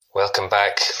Welcome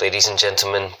back, ladies and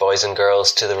gentlemen, boys and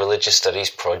girls, to the Religious Studies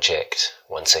Project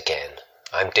once again.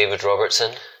 I'm David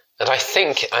Robertson. And I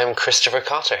think I'm Christopher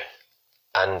Cotter.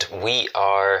 And we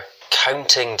are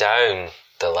counting down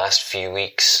the last few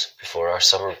weeks before our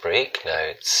summer break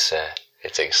now. It's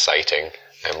exciting.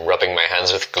 I'm rubbing my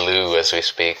hands with glue as we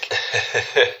speak.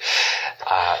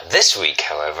 This week,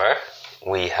 however,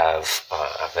 we have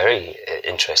a very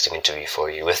interesting interview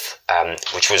for you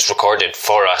which was recorded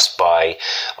for us by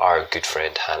our good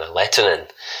friend Hannah Lettinen,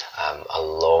 a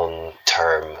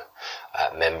long-term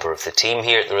member of the team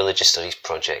here at the Religious Studies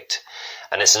Project.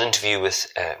 And it's an interview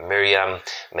with Miriam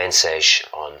Mencej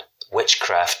on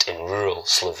witchcraft in rural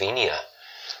Slovenia.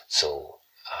 So,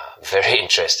 very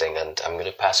interesting, and I'm going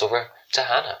to pass over to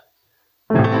Hannah.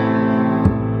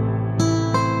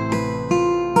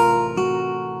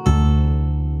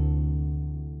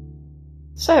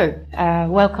 So,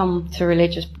 welcome to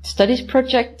Religious Studies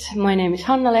Project. My name is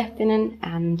Hannah Lehtinen,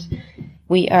 and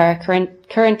we are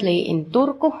currently in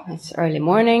Turku. It's early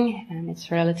morning, and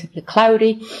it's relatively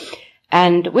cloudy.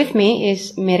 And with me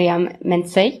is Miriam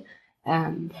Mencej,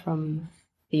 from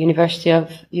the University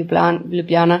of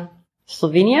Ljubljana,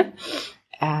 Slovenia.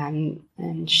 And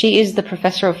she is the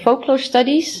Professor of Folklore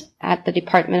Studies at the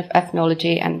Department of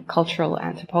Ethnology and Cultural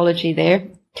Anthropology there.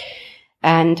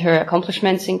 And her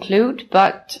accomplishments include,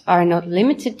 but are not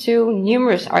limited to,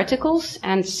 numerous articles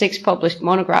and 6 published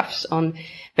monographs on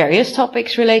various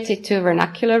topics related to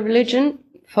vernacular religion,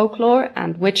 folklore,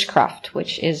 and witchcraft,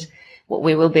 which is what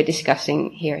we will be discussing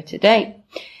here today.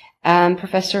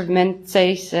 Professor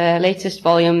Mentzey's latest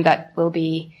volume that will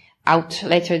be out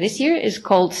later this year is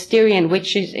called Styrian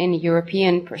Witches in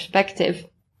European Perspective,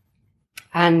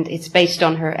 and it's based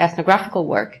on her ethnographical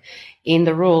work in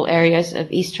the rural areas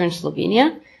of eastern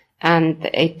Slovenia, and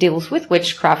it deals with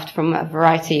witchcraft from a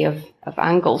variety of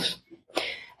angles.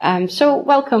 So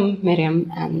welcome,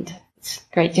 Miriam, and it's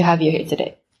great to have you here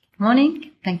today.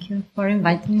 Morning. Thank you for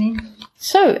inviting me.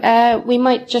 So we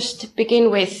might just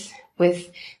begin with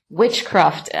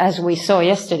witchcraft. As we saw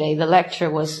yesterday, the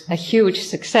lecture was a huge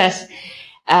success.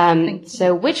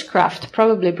 So witchcraft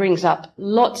probably brings up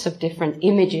lots of different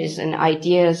images and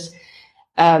ideas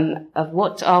of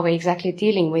what are we exactly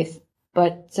dealing with.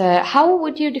 But how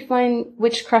would you define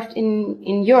witchcraft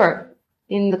in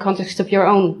the context of your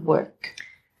own work?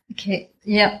 Okay,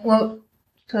 yeah, well,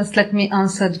 first let me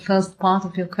answer the first part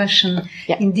of your question.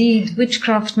 Yeah. Indeed,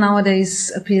 witchcraft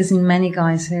nowadays appears in many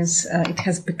guises. It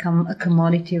has become a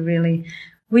commodity, really.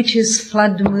 Witches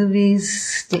flood the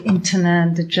movies, the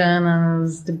internet, the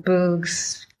journals, the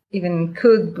books, even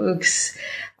cookbooks.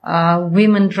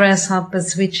 Women dress up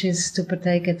as witches to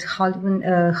partake at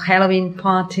Halloween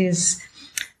parties.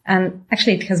 And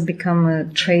actually it has become a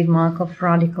trademark of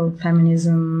radical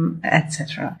feminism,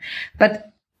 etc.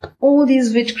 But all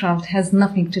this witchcraft has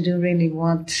nothing to do really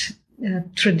what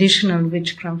traditional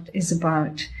witchcraft is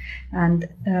about, and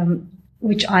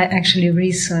which I actually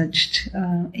researched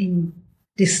in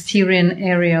the Styrian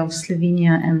area of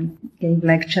Slovenia and gave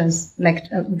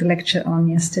the lecture on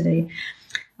yesterday.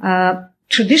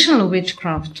 Traditional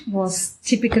witchcraft was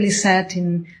typically set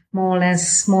in more or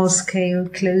less small-scale,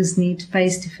 close-knit,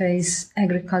 face-to-face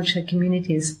agriculture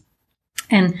communities.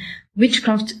 And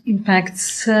witchcraft, in fact,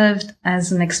 served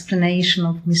as an explanation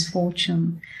of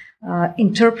misfortune,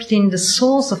 interpreting the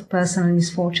source of personal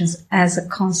misfortunes as a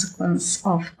consequence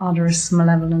of others'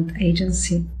 malevolent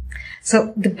agency.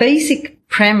 So the basic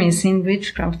premise in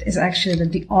witchcraft is actually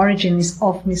that the origin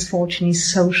of misfortune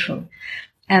is social,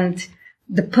 and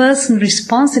the person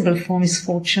responsible for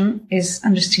misfortune is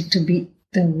understood to be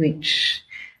the witch.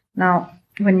 Now,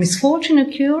 when misfortune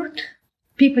occurred,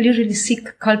 people usually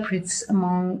seek culprits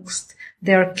amongst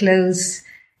their close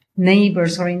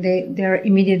neighbors or in their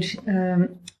immediate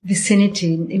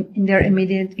vicinity, in their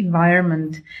immediate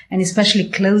environment. And especially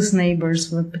close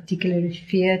neighbors were particularly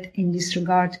feared in this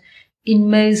regard in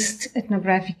most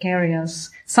ethnographic areas.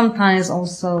 Sometimes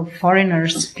also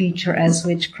foreigners feature as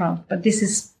witchcraft, but this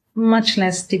is much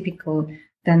less typical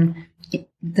than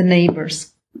the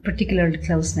neighbors, particularly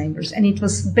close neighbors. And it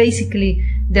was basically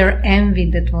their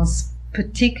envy that was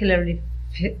particularly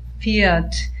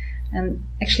feared, and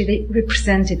actually they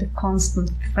represented a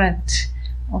constant threat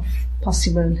of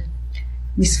possible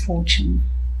misfortune.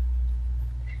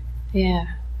 Yeah.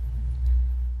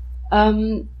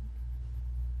 And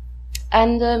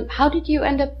how did you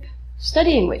end up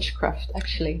studying witchcraft,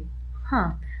 actually?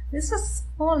 This was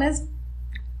more or less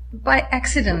by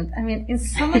accident. I mean, in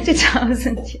summer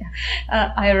 2000,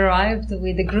 I arrived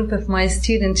with a group of my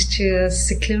students to a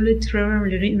secluded rural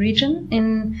region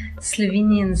in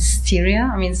Slovenian Styria.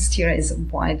 I mean, Styria is a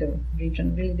wider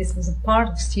region, really. This was a part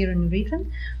of Styrian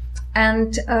region.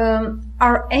 And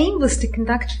our aim was to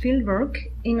conduct fieldwork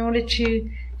in order to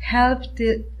help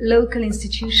the local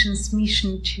institutions'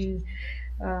 mission to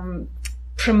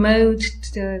promote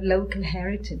the local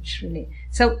heritage, really.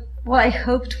 So what I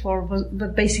hoped for were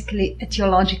basically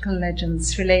etiological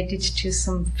legends related to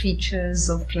some features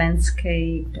of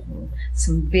landscape, or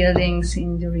some buildings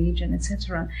in the region,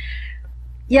 etc.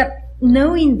 Yet,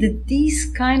 knowing that these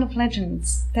kind of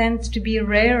legends tend to be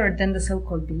rarer than the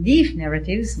so-called belief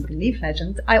narratives and belief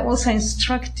legends, I also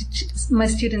instructed my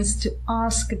students to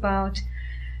ask about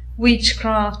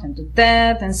witchcraft and the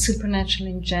dead and supernatural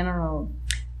in general.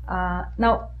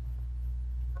 Now,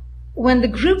 when the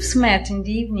groups met in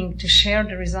the evening to share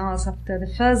the results after the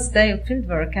first day of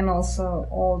fieldwork and also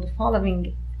all the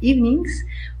following evenings,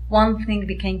 one thing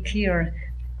became clear.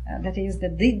 That is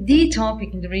that the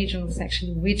topic in the region was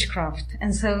actually witchcraft.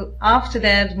 And so after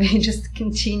that, we just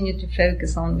continued to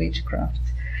focus on witchcraft.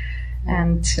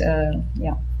 And,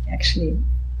 actually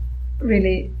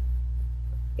really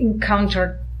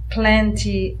encountered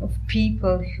plenty of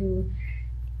people who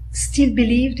still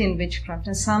believed in witchcraft,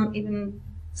 and some even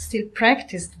still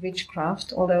practiced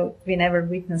witchcraft, although we never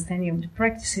witnessed any of the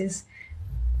practices.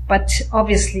 But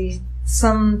obviously,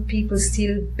 some people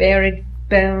still buried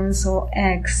bones or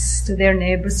eggs to their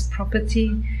neighbor's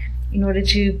property in order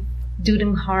to do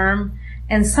them harm.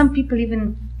 And some people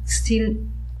even still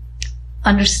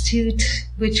understood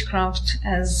witchcraft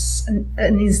as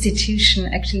an institution.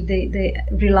 Actually, they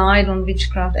relied on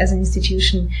witchcraft as an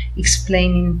institution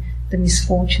explaining the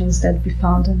misfortunes that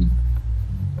befell them.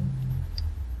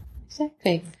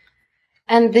 Exactly.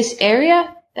 And this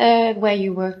area where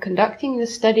you were conducting the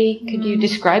study, could you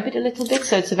describe it a little bit?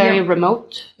 So it's a very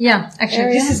remote actually,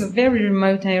 area? This is a very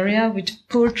remote area with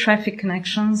poor traffic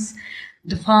connections.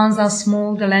 The farms are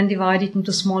small, the land divided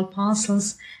into small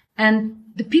parcels, and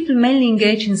the people mainly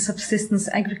engage in subsistence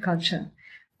agriculture.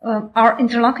 Our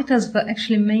interlocutors were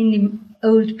actually mainly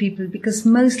old people, because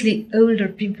mostly older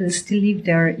people still live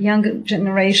there. Younger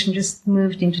generation just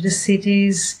moved into the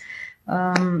cities,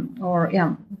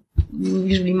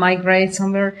 usually migrate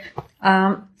somewhere.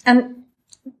 And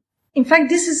in fact,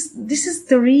 this is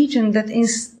the region that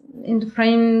is in the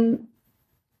frames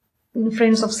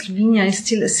of Slovenia is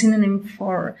still a synonym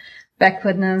for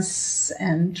backwardness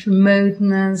and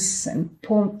remoteness and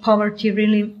poverty,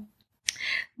 really.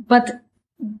 But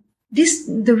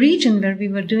the region where we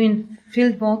were doing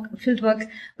fieldwork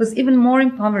was even more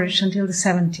impoverished until the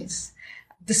 70s.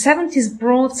 The 70s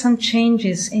brought some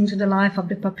changes into the life of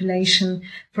the population.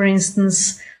 For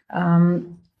instance,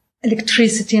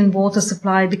 electricity and water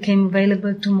supply became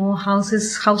available to more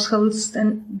households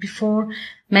than before.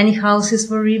 Many houses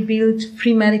were rebuilt.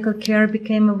 Free medical care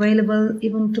became available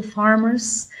even to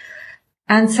farmers.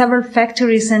 And several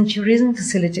factories and tourism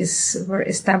facilities were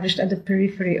established at the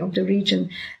periphery of the region.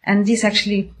 And this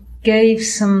actually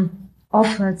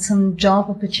offered some job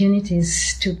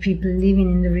opportunities to people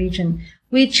living in the region,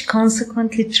 which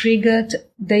consequently triggered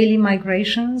daily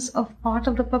migrations of part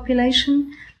of the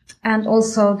population, and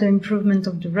also the improvement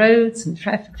of the roads and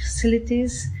traffic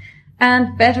facilities.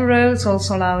 And better roads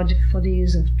also allowed for the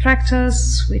use of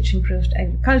tractors, which improved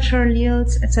agricultural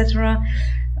yields, etc.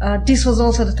 This was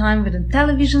also the time when the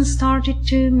television started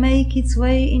to make its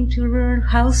way into rural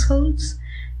households.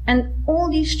 And all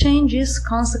these changes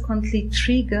consequently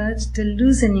triggered the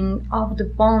loosening of the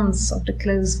bonds of the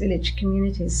close village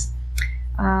communities,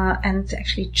 and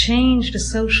actually changed the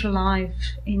social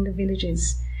life in the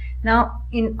villages. Now,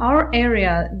 in our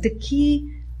area, the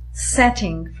key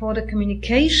setting for the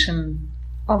communication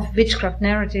of witchcraft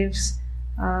narratives,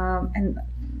 and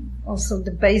also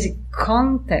the basic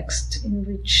context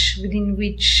within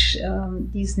which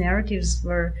these narratives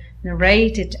were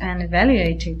narrated and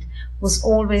evaluated, was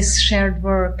always shared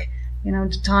work. You know,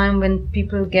 the time when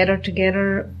people gathered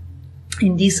together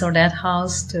in this or that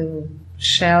house to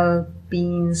shell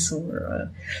beans or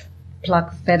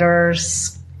pluck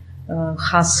feathers,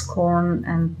 husk corn,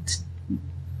 and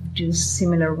do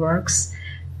similar works.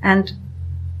 And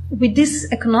with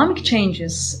these economic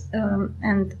changes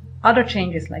and other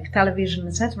changes like television,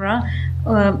 etc.,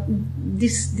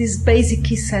 this basic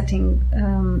key setting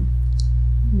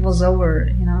was over.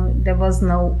 You know, there was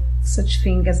no such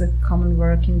thing as a common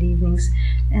work in the evenings,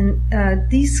 and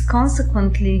this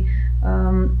consequently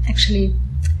actually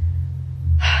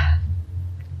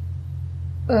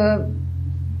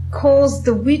caused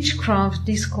the witchcraft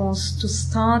discourse to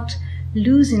start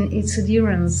losing its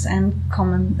adherence and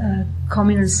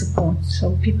communal support.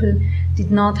 So people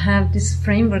did not have this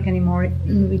framework anymore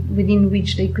within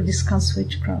which they could discuss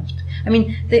witchcraft. I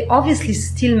mean, they obviously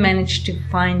still managed to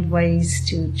find ways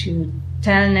to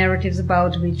tell narratives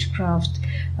about witchcraft,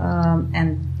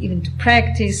 and even to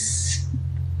practice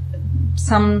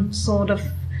some sort of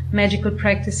magical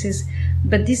practices,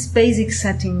 but this basic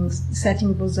setting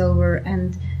was over,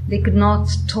 and they could not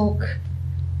talk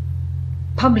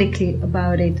publicly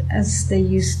about it as they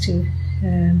used to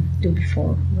do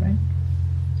before, right?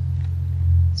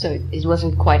 So it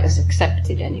wasn't quite as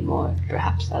accepted anymore,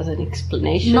 perhaps, as an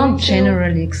explanation? Not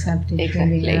generally accepted,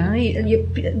 exactly.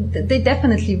 Really. They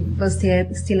definitely was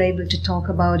still able to talk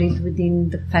about it within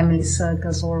the family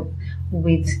circles, or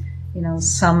with,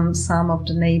 some of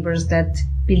the neighbors that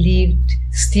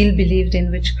still believed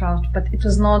in witchcraft, but it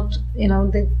was not,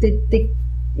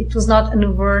 it was not an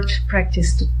overt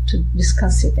practice to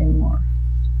discuss it anymore.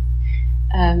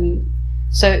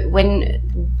 So when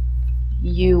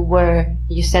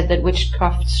you said that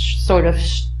witchcraft sort of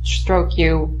struck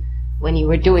you when you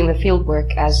were doing the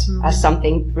fieldwork as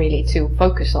something really to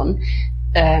focus on.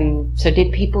 So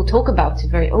did people talk about it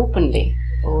very openly,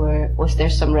 or was there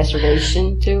some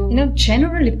reservation to?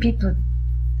 Generally people,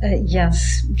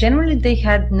 yes. Generally they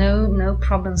had no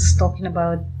problems talking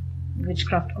about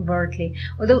witchcraft overtly.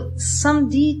 Although some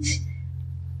did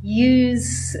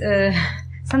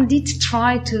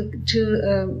try to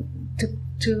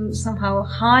somehow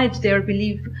hide their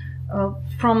belief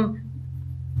from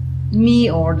me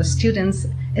or the students,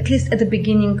 at least at the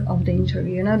beginning of the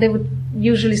interview. They would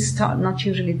usually start, not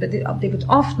usually, but they would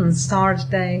often start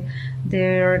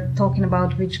they're talking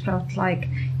about witchcraft like,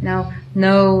 no,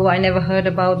 I never heard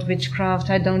about witchcraft,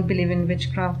 I don't believe in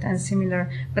witchcraft, and similar.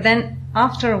 But then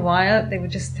after a while, they would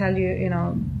just tell you,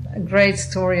 a great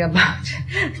story about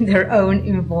their own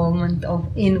involvement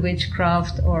in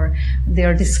witchcraft, or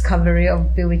their discovery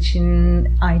of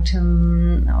bewitching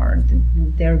item, or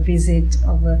their visit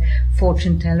of a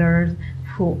fortune teller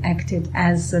who acted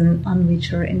as an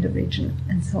unwitcher in the region,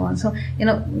 and so on. So,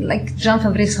 like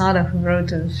Jean-Fabrice Hader, who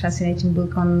wrote a fascinating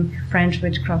book on French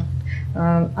witchcraft,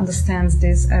 understands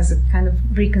this as a kind of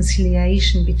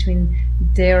reconciliation between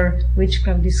their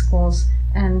witchcraft discourse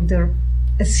and the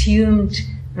assumed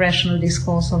rational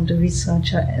discourse of the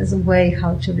researcher, as a way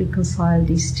how to reconcile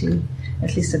these two,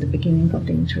 at least at the beginning of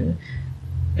the interview.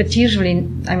 But usually,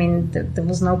 there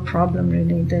was no problem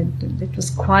really. It was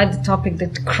quite the topic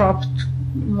that cropped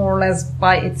more or less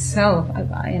by itself.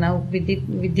 We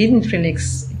didn't really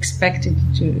expect it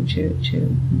to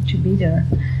be there,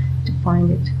 to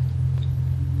find it.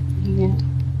 Yeah.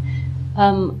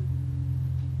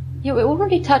 We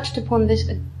already touched upon this,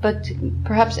 but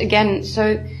perhaps again.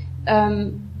 So,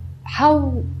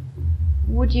 how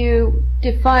would you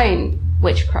define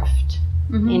witchcraft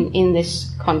in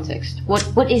this context?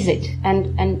 What is it,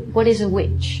 and what is a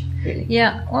witch, really?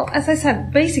 Yeah, well, as I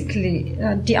said, basically,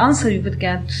 the answer you would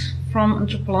get from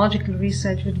anthropological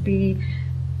research would be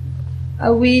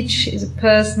a witch is a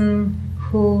person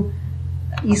who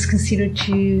is considered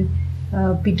to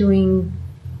be doing,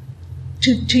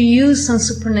 to use some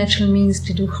supernatural means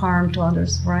to do harm to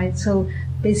others, right? So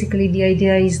basically the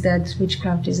idea is that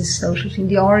witchcraft is a social thing.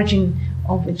 The origin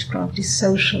of witchcraft is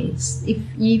social.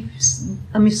 If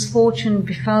a misfortune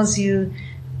befalls you,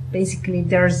 basically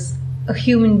there's a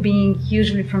human being,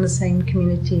 usually from the same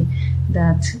community,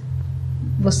 that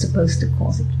was supposed to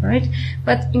cause it, right?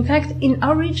 But in fact, in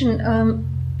our region,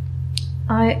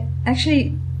 I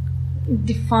actually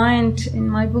defined in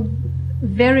my book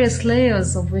various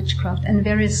layers of witchcraft and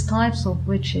various types of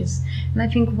witches. And I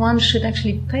think one should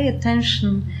actually pay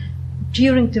attention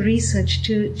during the research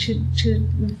to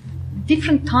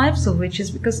different types of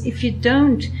witches, because if you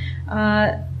don't,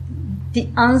 the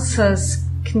answers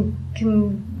can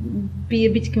be a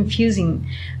bit confusing.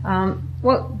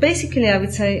 Well, basically, I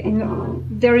would say,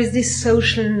 there is this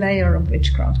social layer of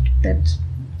witchcraft that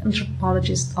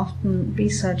anthropologists often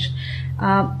research,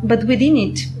 but within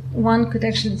it, one could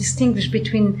actually distinguish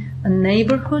between a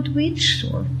neighborhood witch,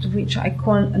 or which I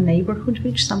call a neighborhood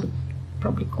witch, some would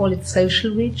probably call it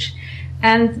social witch,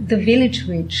 and the village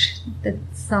witch that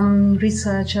some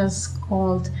researchers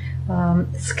called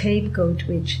scapegoat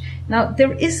witch. Now,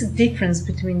 there is a difference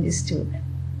between these two.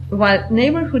 While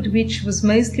neighborhood witch was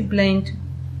mostly blamed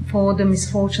for the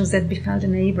misfortunes that befell the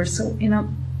neighbor, so,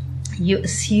 you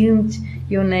assumed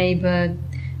your neighbor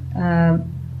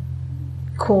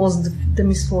caused the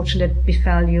misfortune that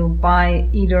befell you by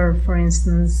either, for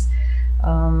instance,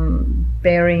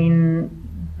 burying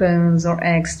bones or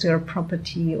eggs to your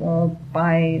property, or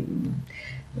by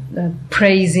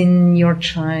praising your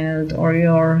child or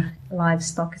your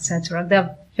livestock, etc. There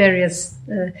are various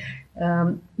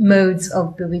modes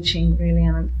of bewitching, really,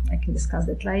 and I can discuss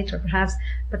that later, perhaps.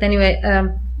 But anyway,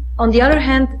 on the other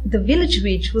hand, the village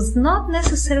witch was not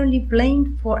necessarily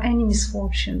blamed for any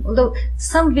misfortune, although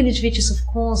some village witches, of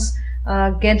course,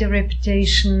 get a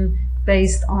reputation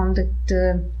based on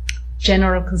the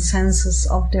general consensus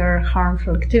of their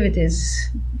harmful activities,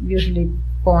 usually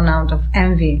born out of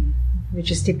envy,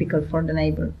 which is typical for the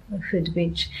neighborhood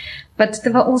witch. But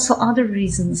there were also other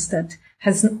reasons that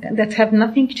have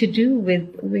nothing to do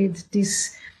with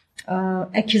this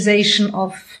accusation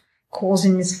of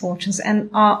causing misfortunes, and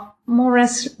are more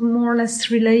or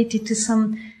less related to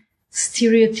some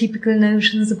stereotypical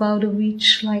notions about a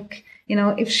witch, like,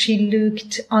 if she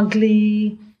looked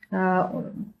ugly,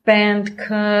 or bent,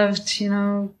 curved,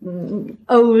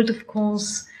 old, of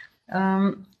course.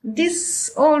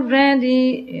 This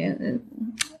already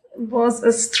was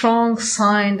a strong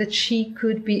sign that she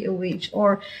could be a witch.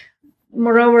 Or,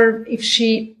 moreover, if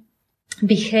she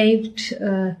behaved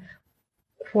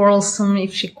quarrelsome,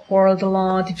 if she quarreled a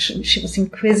lot, if she was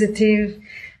inquisitive,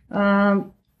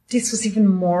 this was even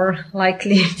more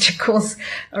likely to cause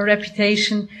a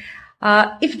reputation.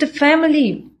 If the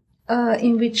family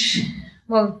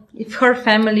if her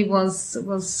family was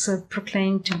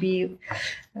proclaimed to be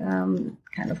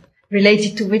kind of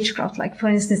related to witchcraft, like, for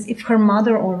instance, if her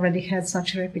mother already had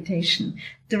such a reputation,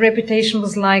 the reputation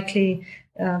was likely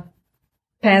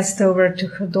passed over to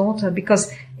her daughter,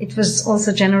 because it was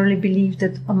also generally believed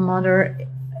that a mother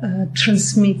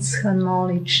transmits her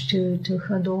knowledge to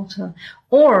her daughter.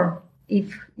 Or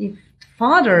if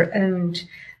father owned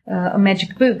a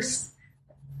magic book,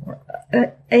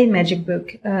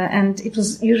 and it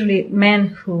was usually men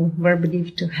who were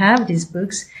believed to have these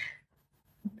books,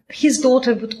 his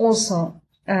daughter would also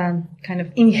kind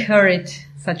of inherit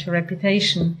such a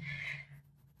reputation.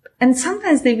 And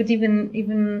sometimes they would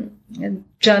even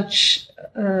judge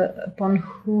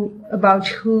about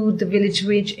who the village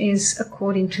witch is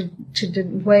according to the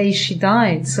way she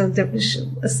died. So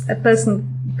a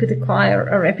person could acquire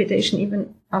a reputation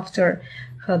even after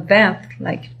her death,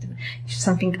 like if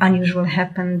something unusual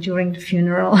happened during the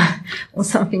funeral or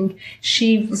something,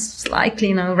 she was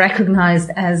likely,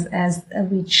 recognized as a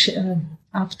witch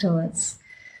afterwards.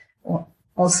 Or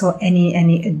also any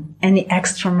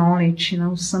extra knowledge,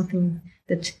 something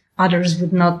that others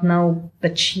would not know,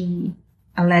 but she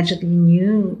allegedly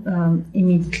knew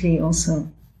immediately also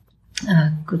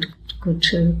could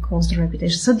cause the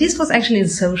reputation. So this was actually the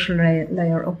social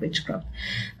layer of witchcraft.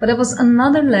 But there was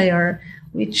another layer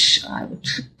which I would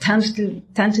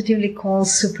tentatively call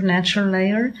supernatural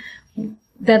layer,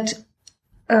 that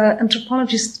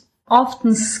anthropologists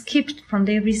often skipped from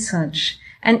their research.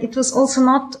 And it was also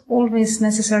not always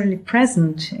necessarily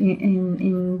present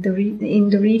in the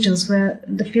regions where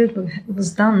the fieldwork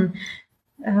was done,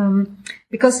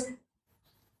 because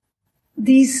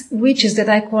these witches that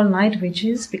I call night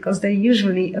witches, because they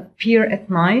usually appear at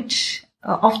night,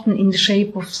 often in the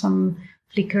shape of some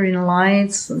flickering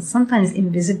lights, sometimes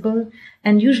invisible,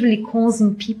 and usually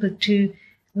causing people to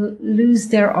lose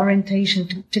their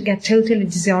orientation, to get totally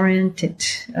disoriented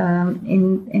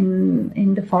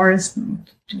in the forest,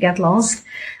 to get lost.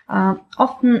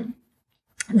 Often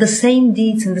the same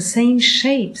deeds and the same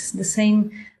shapes, the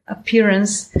same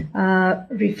appearance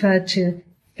refer to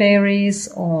fairies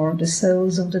or the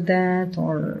souls of the dead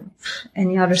or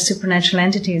any other supernatural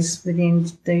entities within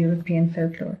the European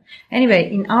folklore. Anyway,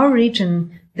 in our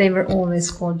region, they were always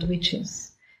called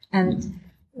witches. And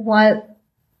while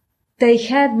they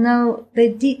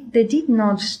did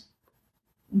not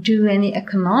do any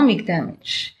economic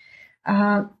damage,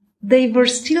 they were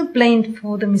still blamed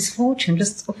for the misfortune,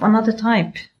 just of another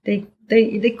type.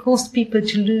 They caused people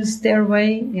to lose their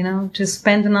way, to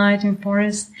spend the night in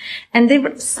forest. And they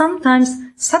were sometimes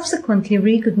subsequently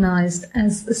recognized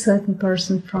as a certain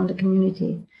person from the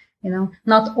community.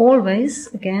 Not always,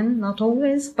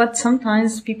 but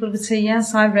sometimes people would say,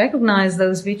 yes, I recognize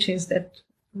those witches that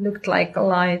looked like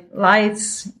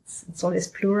lights. It's always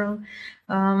plural,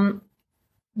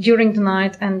 during the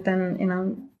night. And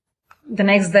then, the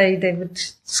next day they would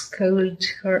scold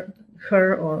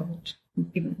her or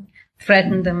even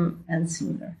threaten them and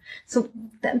similar. So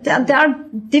there are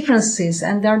differences,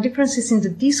 and there are differences in the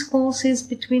discourses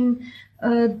between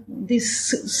these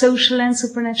social and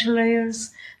supernatural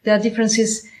layers. There are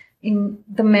differences in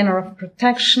the manner of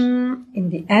protection, in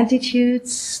the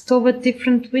attitudes toward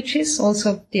different witches.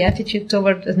 Also, the attitude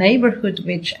toward the neighborhood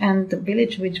witch and the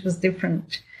village witch was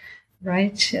different,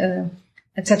 right?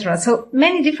 Etc. So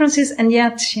many differences, and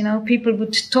yet, people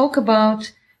would talk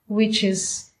about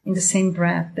witches in the same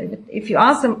breath. If you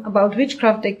ask them about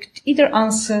witchcraft, they could either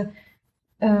answer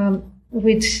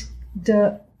with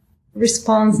the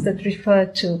response that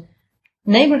referred to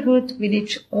neighborhood,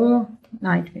 village, or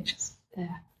night witches.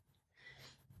 Yeah.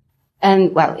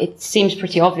 And, well, it seems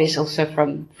pretty obvious also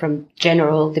from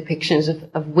general depictions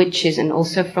of witches, and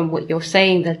also from what you're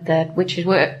saying that witches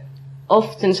were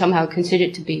often somehow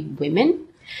considered to be women,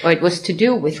 or it was to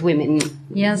do with women.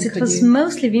 Yes, it was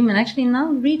mostly women. Actually, in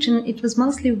our region, it was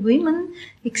mostly women,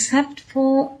 except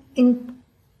for in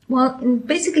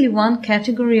basically one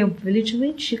category of village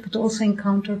witch. You could also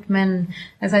encounter men.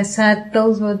 As I said,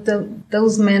 those were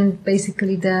those men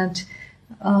basically that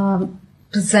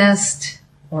possessed,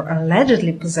 or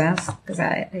allegedly possessed, because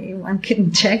one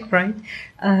couldn't check, right,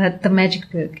 the magic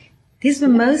book. These were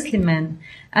mostly men.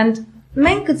 And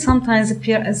men could sometimes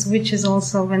appear as witches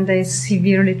also when they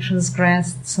severely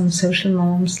transgressed some social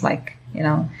norms, like,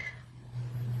 in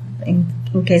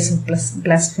case of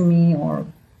blasphemy, or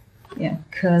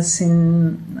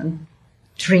cursing and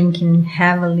drinking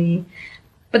heavily.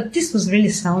 But this was really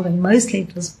seldom. Mostly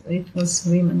it was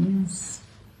women, yes.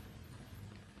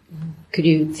 Could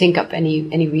you think up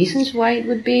any reasons why it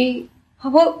would be?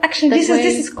 Well, actually, this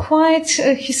is quite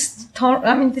this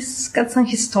has got some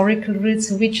historical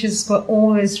roots. Witches were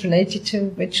always related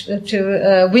to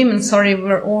women.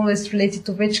 Were always related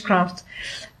to witchcraft.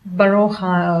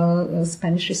 Baroja,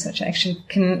 Spanish researcher, actually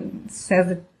says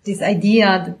that this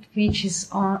idea that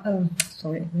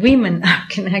women are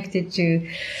connected to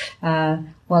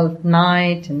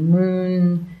night and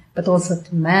moon, but also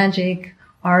to magic,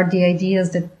 are the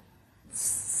ideas that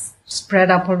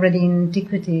spread up already in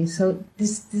antiquity. So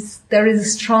there is a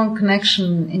strong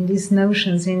connection in these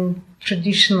notions, in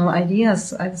traditional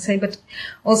ideas, I would say. But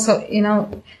also,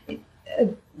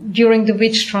 during the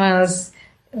witch trials,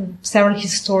 several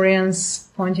historians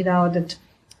pointed out that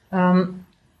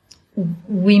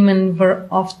women were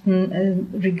often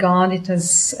regarded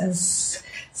as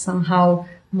somehow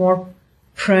more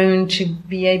prone to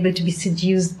be able to be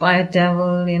seduced by a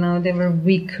devil. They were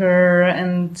weaker,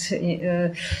 and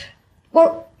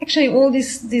actually, all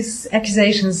these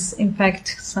accusations, in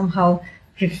fact, somehow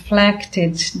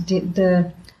reflected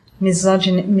the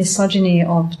misogyny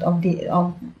of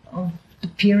the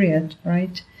period,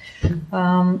 right?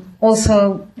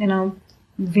 Also,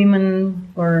 women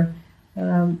were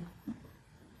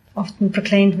often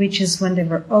proclaimed witches when they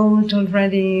were old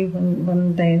already,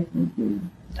 when they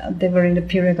were in the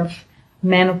period of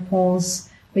menopause,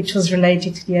 which was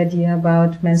related to the idea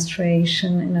about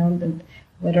menstruation.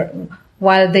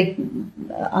 That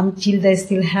until they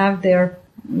still have their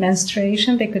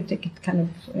menstruation, they could kind of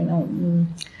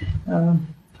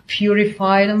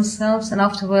purify themselves, and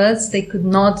afterwards they could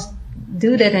not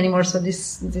do that anymore. So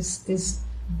this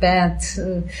bad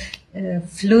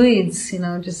fluids,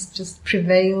 just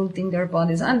prevailed in their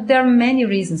bodies, and there are many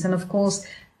reasons. And of course,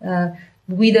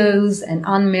 widows and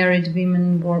unmarried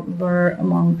women were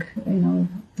among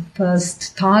the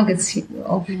first targets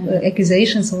of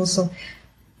accusations. Also,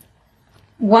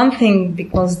 one thing,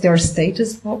 because their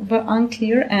status were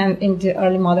unclear, and in the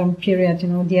early modern period,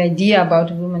 the idea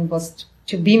about a woman was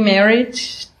to be married,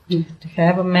 to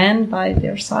have a man by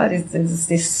their side. Is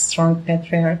this strong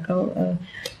patriarchal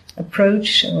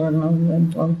approach, or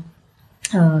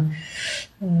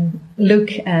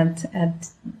look at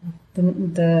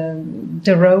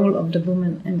the role of the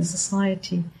woman in the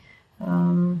society.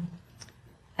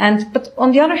 But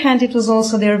on the other hand, it was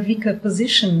also their weaker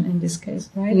position in this case,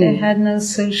 right? They had no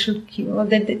social cue, or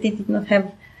they did not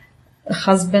have a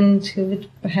husband who would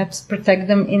perhaps protect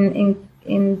them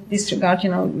in this regard,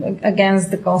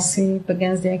 against the gossip,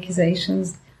 against the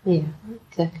accusations. Yeah,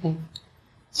 exactly.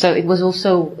 So it was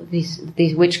also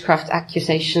these witchcraft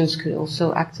accusations could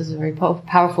also act as a very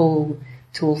powerful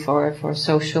tool for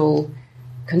social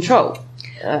control.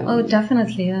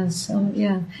 Definitely, yes.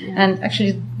 And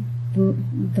actually,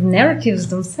 the narratives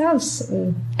themselves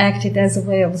acted as a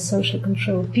way of social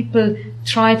control. People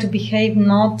try to behave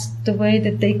not the way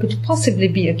that they could possibly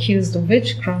be accused of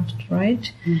witchcraft,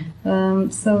 right?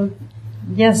 So,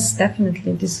 yes,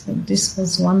 definitely, this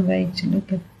was one way to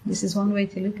look at. This is one way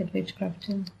to look at witchcraft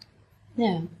too.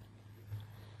 Yeah.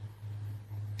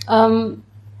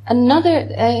 Another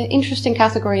interesting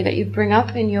category that you bring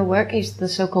up in your work is the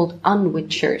so-called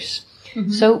unwitchers. Mm-hmm.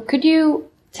 So could you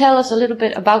tell us a little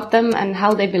bit about them and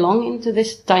how they belong into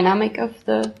this dynamic of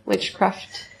the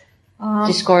witchcraft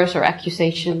discourse or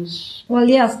accusations? Well,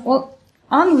 yes. Well,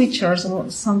 unwitchers,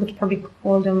 or some would probably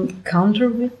call them counter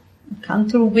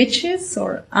witches,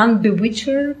 or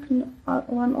unbewitcher,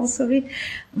 one also read,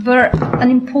 were an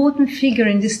important figure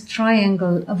in this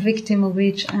triangle, a victim, a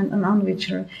witch, and an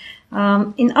unwitcher.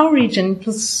 In our region, it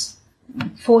was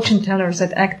fortune tellers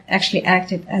that actually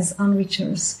acted as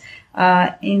unwitchers,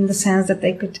 in the sense that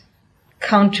they could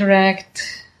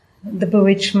counteract the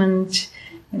bewitchment,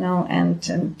 and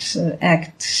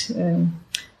act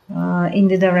in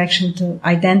the direction to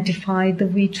identify the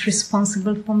witch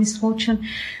responsible for misfortune.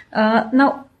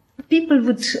 Now, people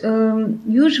would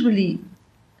usually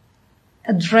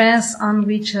address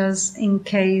unwitchers in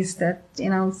case that,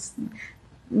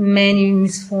 many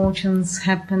misfortunes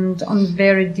happened on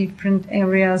very different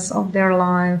areas of their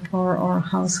life or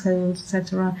household,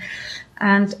 etc.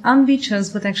 And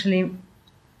unwitchers would actually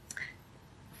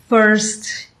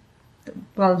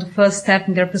the first step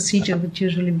in their procedure would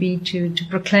usually be to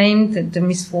proclaim the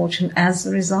misfortune as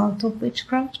a result of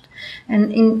witchcraft.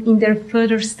 And in their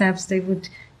further steps, they would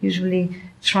usually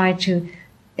try to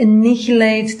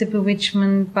annihilate the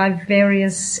bewitchment by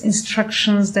various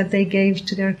instructions that they gave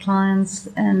to their clients,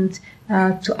 and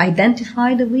to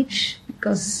identify the witch,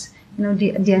 because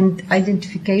the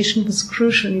identification was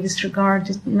crucial in this regard.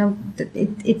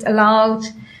 It allowed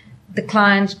the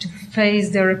client to face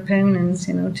their opponents,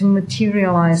 to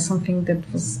materialize something that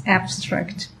was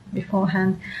abstract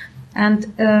beforehand. And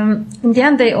in the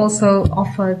end, they also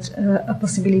offered a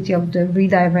possibility of the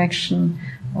redirection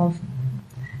of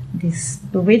this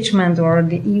bewitchment or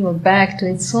the evil back to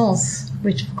its source,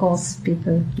 which of course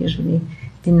people usually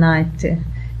denied to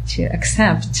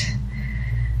accept.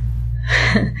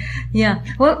 Yeah,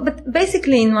 well, but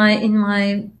basically in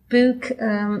my book,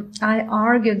 I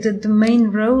argued that the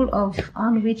main role of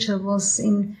unwitcher was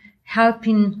in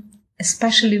helping,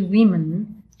 especially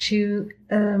women, to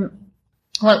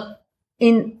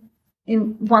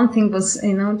in one thing was,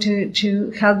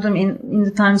 to help them in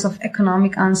the times of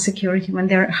economic insecurity, when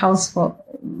their households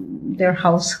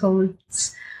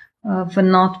were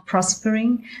not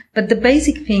prospering. But the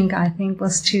basic thing, I think,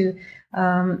 was to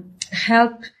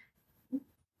help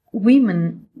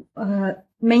women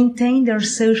maintain their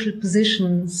social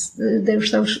positions, their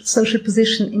social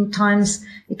position in times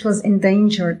it was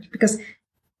endangered, because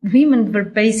women were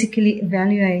basically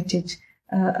evaluated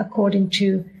according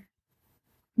to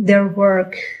their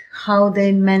work, how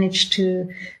they managed to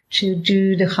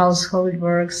do the household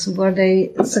works, were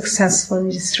they successful in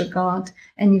this regard,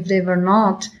 and if they were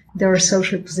not, their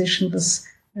social position was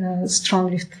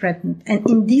strongly threatened. And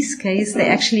in this case, they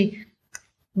actually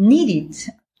needed,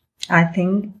 I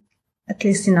think, at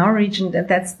least in our region,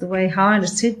 that's the way how I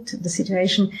understood the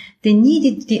situation, they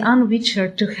needed the unwitcher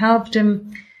to help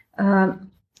them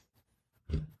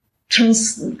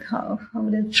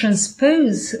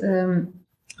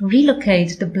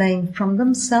relocate the blame from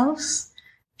themselves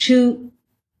to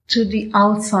the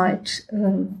outside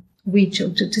witch,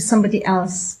 or to somebody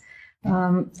else,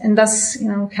 and thus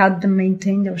help them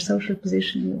maintain their social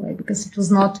position in a way, because it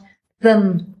was not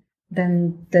them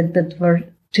then that were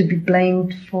to be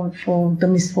blamed for the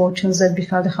misfortunes that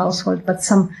befell the household, but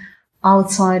some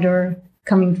outsider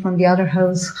coming from the other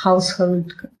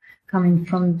household, coming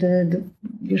from the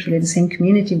usually the same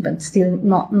community, but still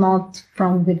not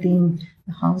from within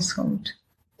the household.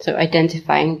 So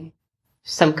identifying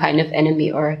some kind of enemy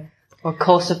or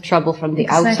cause of trouble from the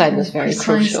outside was very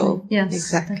crucial. Yes,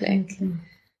 exactly.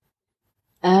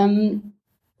 Definitely.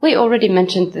 We already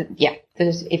mentioned that,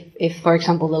 if for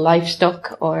example the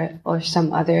livestock or in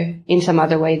some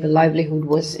other way the livelihood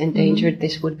was endangered, mm-hmm.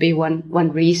 This would be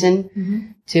one reason mm-hmm.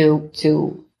 to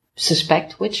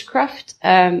suspect witchcraft.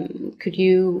 Could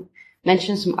you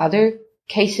mention some other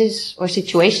cases or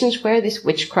situations where this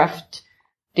witchcraft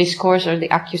discourse or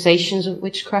the accusations of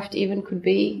witchcraft even could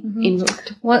be mm-hmm.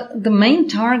 invoked? Well, the main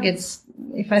targets,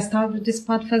 if I start with this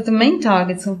part first, the main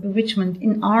targets of bewitchment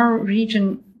in our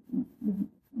region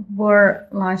were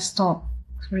livestock,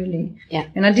 really. Yeah.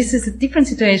 This is a different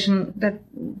situation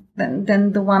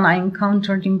than the one I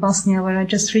encountered in Bosnia, where I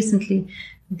just recently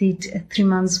did 3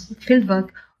 months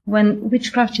fieldwork, when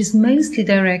witchcraft is mostly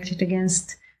directed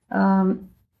against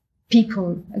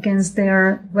people, against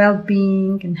their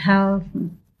well-being and health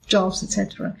and jobs,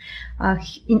 etc.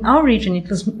 In our region, it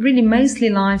was really mostly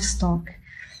livestock,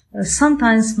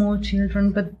 sometimes small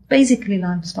children, but basically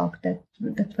livestock that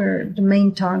were the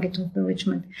main target of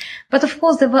bewitchment. But of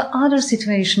course, there were other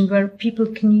situations where people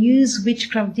can use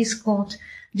witchcraft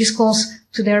discourse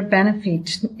to their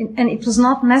benefit, and it was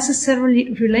not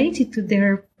necessarily related to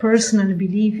their personal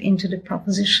belief into the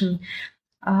proposition.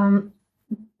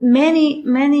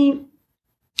 Many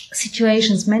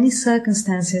situations, many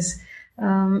circumstances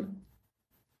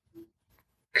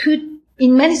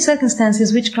in many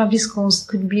circumstances, witchcraft discourse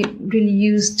could be really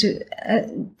used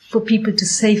for people to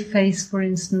save face, for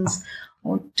instance,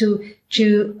 or to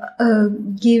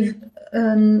give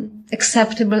an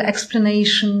acceptable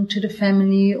explanation to the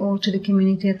family or to the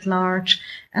community at large.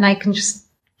 And I can just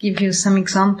give you some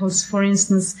examples. For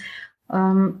instance,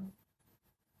 when,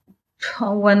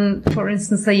 for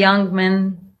instance, a young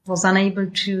man was unable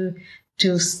to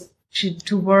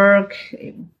work,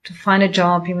 to find a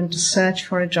job, even to search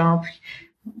for a job,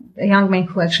 a young man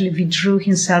who actually withdrew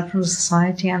himself from the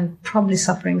society and probably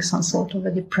suffering some sort of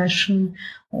a depression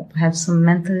or perhaps some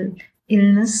mental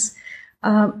illness.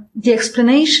 The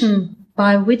explanation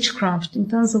by witchcraft, in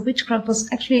terms of witchcraft, was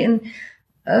actually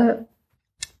a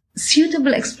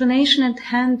suitable explanation at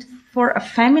hand for a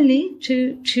family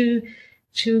to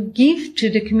give to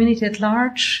the community at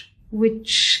large,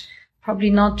 which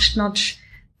probably not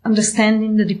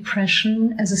understanding the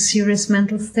depression as a serious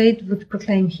mental state would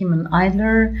proclaim him an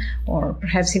idler, or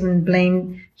perhaps even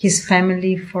blame his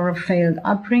family for a failed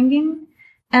upbringing.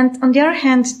 And on the other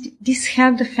hand, this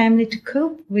helped the family to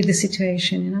cope with the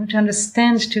situation, to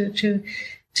understand, to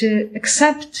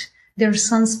accept their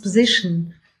son's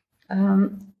position.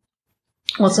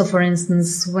 Also, for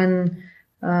instance, when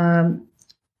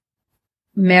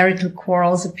marital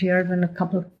quarrels appeared, when a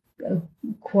couple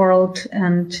quarreled,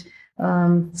 and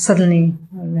suddenly,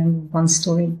 I remember one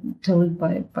story told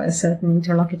by a certain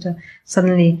interlocutor,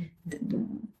 suddenly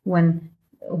when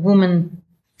a woman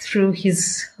threw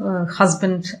his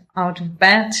husband out of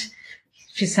bed,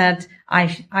 she said,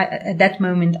 I at that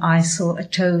moment I saw a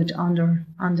toad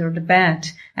under the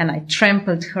bed, and I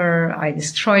trampled her, I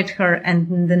destroyed her,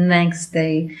 and the next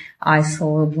day I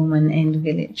saw a woman in the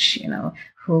village,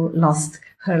 who lost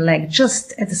her leg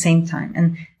just at the same time.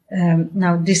 And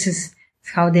now this is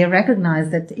how they recognized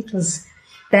that it was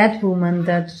that woman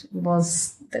that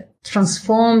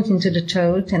transformed into the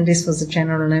toad, and this was a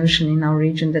general notion in our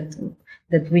region that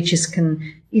witches can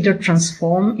either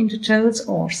transform into toads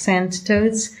or send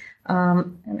toads.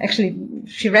 And actually,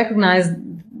 she recognized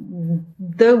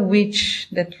the witch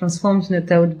that transformed into a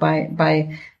toad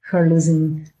by her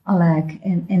losing a leg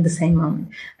in the same moment.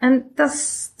 And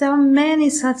thus, there are many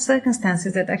such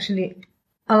circumstances that actually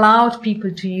allowed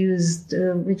people to use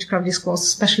the witchcraft discourse,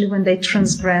 especially when they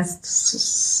transgressed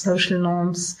social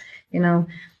norms,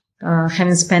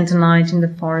 having spent a night in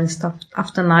the forest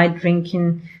after night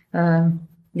drinking,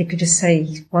 they could just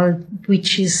say, well,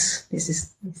 witches,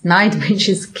 this night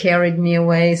witches carried me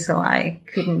away, so I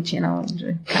couldn't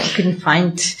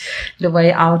find the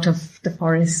way out of the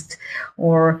forest.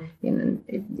 Or,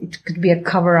 it could be a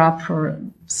cover-up for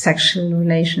sexual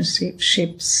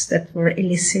relationships that were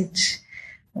illicit,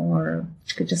 or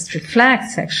it could just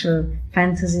reflect sexual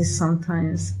fantasies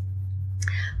sometimes.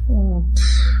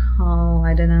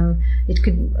 I don't know.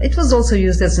 It was also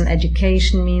used as an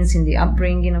education means in the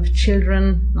upbringing of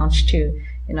children, not to,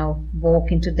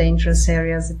 walk into dangerous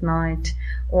areas at night,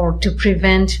 or to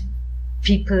prevent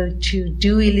people to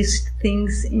do illicit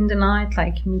things in the night,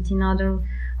 like meeting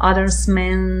others,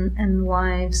 men and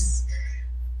wives.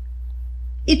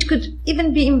 It could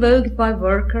even be invoked by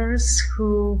workers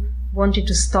who wanted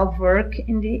to stop work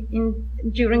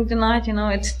during the night,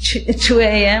 at 2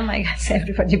 a.m. I guess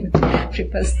everybody would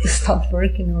prefer to stop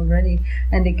working already,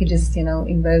 and they could just,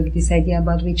 invoke this idea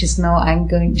about witches. No, I'm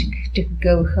going to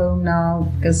go home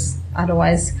now, because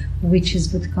otherwise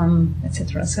witches would come,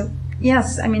 etc. So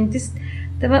yes,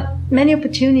 there were many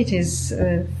opportunities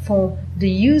for the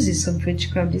uses of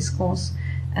witchcraft discourse,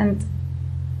 and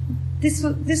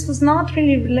this was not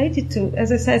really related to,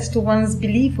 as I said, to one's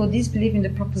belief or disbelief in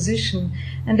the proposition.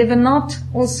 And they were not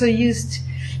also used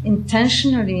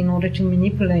intentionally in order to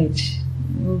manipulate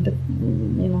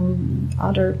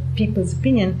other people's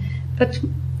opinion, but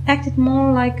acted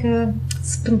more like a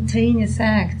spontaneous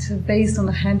act based on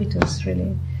the habitus,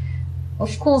 really.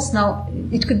 Of course, now,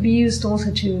 it could be used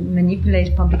also to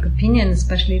manipulate public opinion,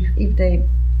 especially if they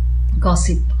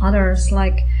gossip others,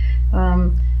 like,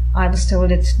 I was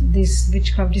told that this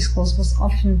witchcraft discourse was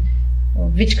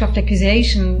witchcraft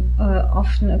accusation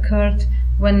often occurred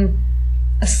when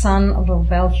a son of a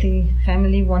wealthy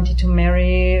family wanted to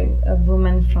marry a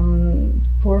woman from a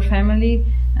poor family,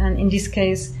 and in this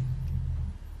case,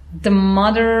 the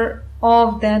mother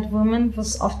of that woman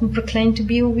was often proclaimed to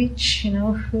be a witch,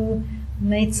 who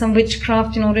made some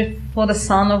witchcraft in order for the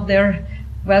son of their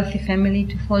wealthy family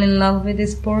to fall in love with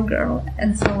this poor girl,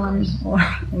 and so on. Or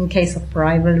in case of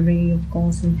rivalry, of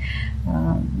course, and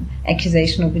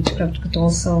accusation of witchcraft could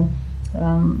also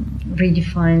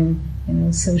redefine,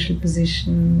 social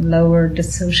position, lower the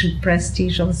social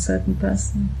prestige of a certain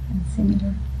person, and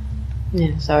similar.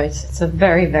 Yeah, so it's a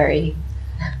very, very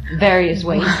various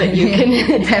ways that you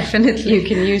can definitely you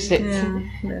can use it. Yeah,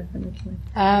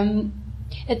 definitely.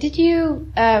 Did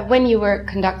you, when you were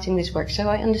conducting this work, so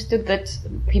I understood that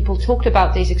people talked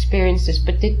about these experiences,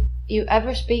 but did you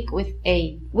ever speak with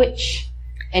a witch?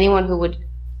 Anyone who would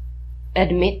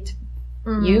admit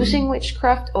using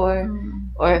witchcraft, or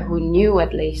who knew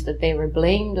at least that they were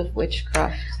blamed of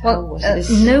witchcraft? Well,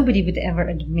 nobody would ever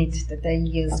admit that they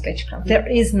used witchcraft. There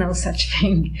is no such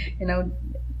thing, you know.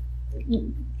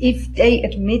 If they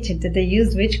admitted that they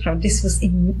used witchcraft,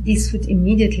 this would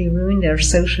immediately ruin their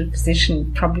social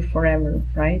position, probably forever,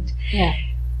 right? Yeah.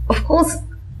 Of course,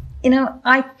 you know,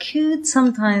 I could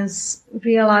sometimes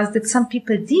realize that some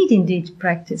people did indeed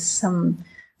practice some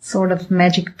sort of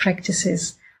magic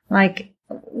practices. Like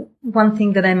one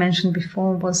thing that I mentioned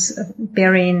before was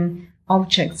burying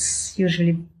objects,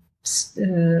 usually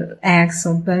eggs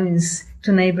or bones,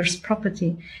 to neighbors'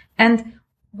 property. And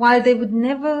while they would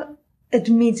never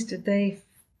admit that they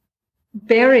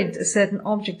buried a certain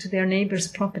object to their neighbor's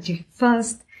property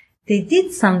first, they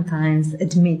did sometimes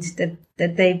admit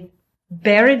that they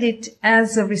buried it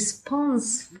as a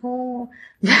response for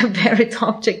the buried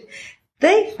object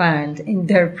they found in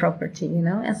their property, you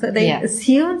know. And so they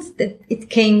assumed that it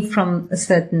came from a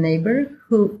certain neighbor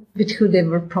with who they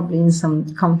were probably in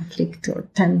some conflict or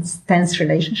tense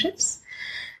relationships.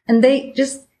 And they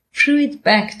just threw it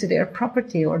back to their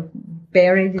property or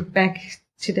buried it back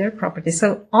to their property.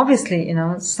 So obviously, you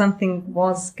know, something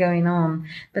was going on.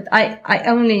 But I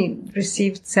only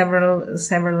received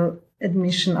several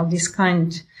admission of this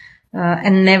kind,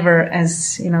 and never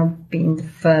as, you know, being the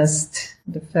first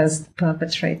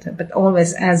perpetrator, but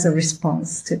always as a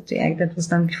response to the act that was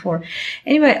done before.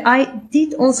 Anyway, I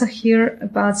did also hear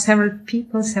about several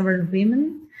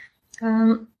women,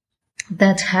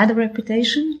 that had a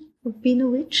reputation of being a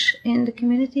witch in the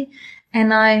community.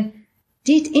 And I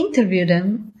did interview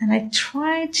them, and I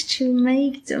tried to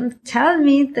make them tell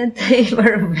me that they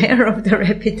were aware of the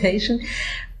reputation,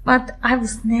 but I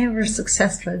was never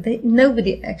successful.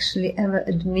 Nobody actually ever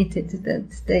admitted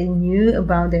that they knew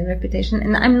about their reputation,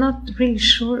 and I'm not really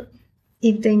sure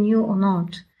if they knew or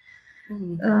not.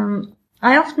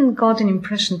 I often got an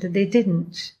impression that they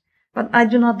didn't, but I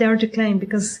do not dare to claim,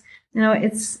 because, you know,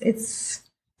 it's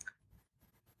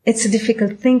a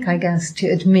difficult thing, I guess, to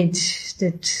admit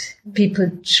that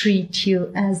people treat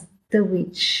you as the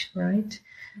witch, right?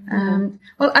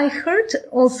 Well, I heard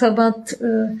also about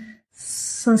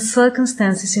some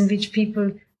circumstances in which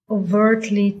people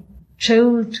overtly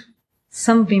told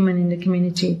some women in the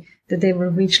community that they were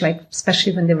witch, like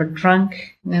especially when they were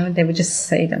drunk, you know, they would just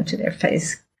say them to their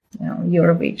face, you know,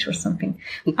 you're a witch or something.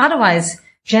 Otherwise,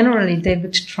 generally, they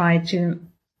would try to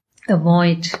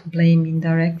avoid blaming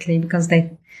directly, because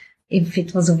if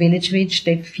it was a village witch,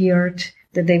 they feared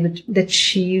that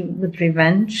she would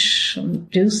revenge and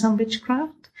do some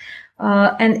witchcraft.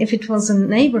 And if it was a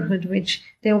neighborhood witch,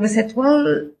 they always said,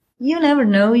 well, you never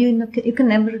know, you can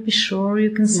never be sure,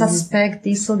 you can suspect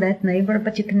this or that neighbor,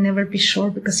 but you can never be sure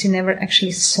because you never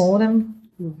actually saw them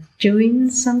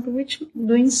doing some bewitchment,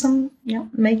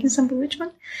 making some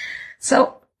bewitchment.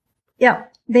 So, yeah,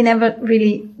 they never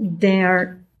really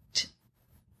dared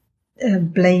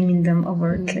blaming them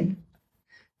overtly.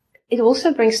 It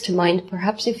also brings to mind,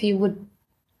 perhaps if you would,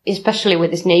 especially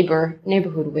with this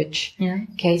neighborhood witch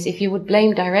case, if you would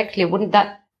blame directly,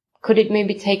 could it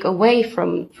maybe take away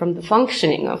from the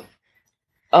functioning of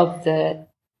the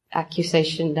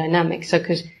accusation dynamic? So,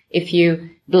 because if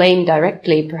you blame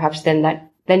directly, perhaps then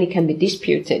it can be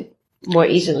disputed more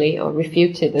easily or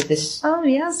refuted that this is not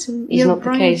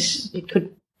the case. It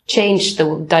could change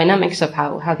the dynamics of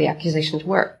how the accusations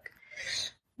work.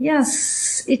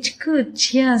 Yes, it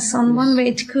could. Yes, on one way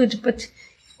it could, but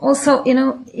also, you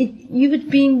know, you would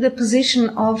be in the position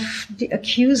of the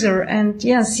accuser, and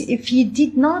yes, if you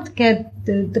did not get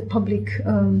the public,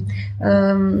 how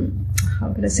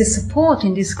could I say, support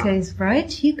in this case,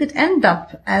 right? You could end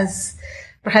up as,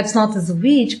 perhaps not as a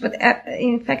witch, but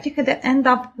in fact you could end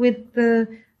up with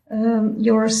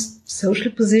your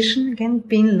social position again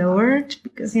being lowered,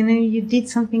 because, you know, you did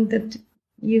something that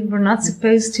you were not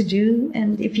supposed to do,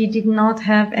 and if you did not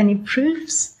have any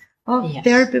proofs of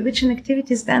their bewitching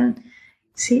activities, then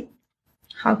see,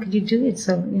 how could you do it?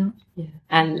 So, you know. Yeah.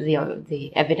 And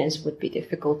the evidence would be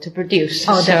difficult to produce.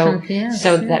 Oh, definitely, yes.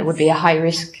 So that would be a high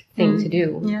risk thing to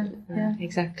do. Yeah.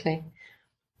 Exactly.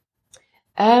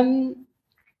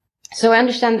 So I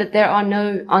understand that there are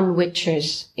no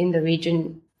unwitchers in the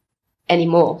region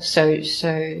anymore. So it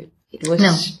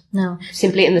was no.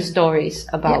 Simply in the stories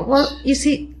about. Yeah, well, you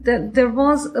see, there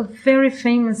was a very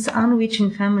famous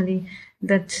unwitching family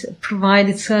that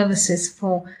provided services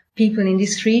for people in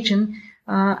this region,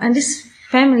 and this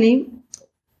family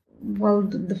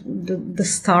the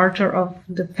starter of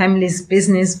the family's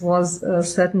business was a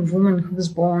certain woman who was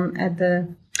born at the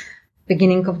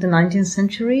beginning of the 19th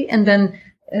century, and then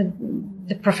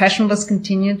the profession was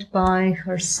continued by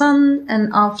her son,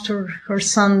 and after her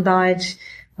son died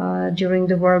during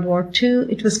the World War II,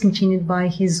 it was continued by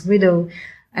his widow.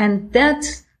 And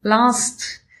that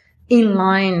last in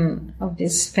line of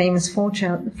these famous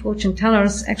fortune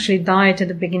tellers actually died at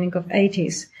the beginning of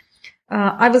 80s.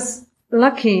 I was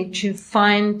lucky to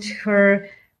find her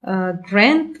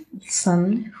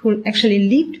grandson, who actually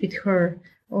lived with her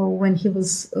when he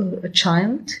was a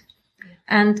child,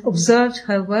 and observed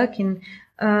her working.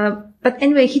 But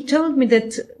anyway, he told me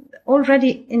that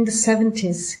already in the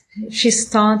 70s, she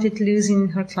started losing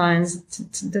her clients.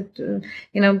 That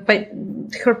by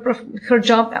her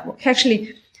job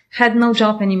actually had no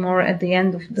job anymore at the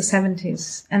end of the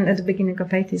 70s, and at the beginning of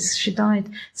 80s she died.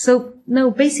 So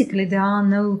no, basically there are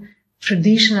no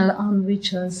traditional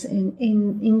unwitchers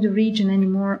in the region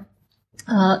anymore.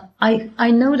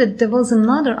 I know that there was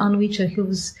another unwitcher who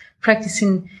was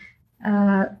practicing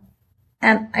and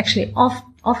actually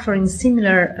offering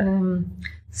similar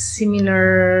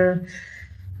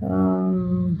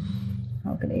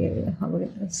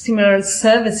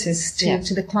services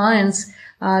to the clients,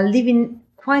 living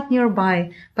quite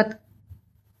nearby. But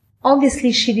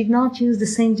obviously she did not use the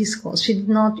same discourse. She did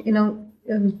not,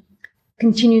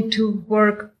 continue to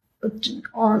work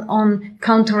on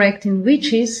counteracting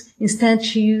witches. Instead,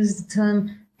 she used the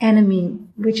term enemy,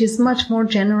 which is much more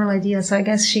general idea. So I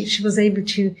guess she was able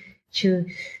to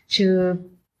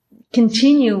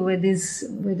continue with this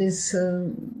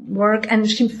work, and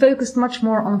she focused much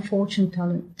more on fortune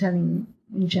telling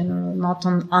in general, not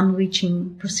on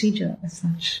unwitching procedure as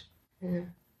such. Yeah.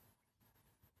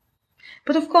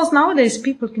 But of course, nowadays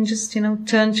people can just,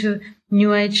 turn to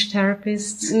New Age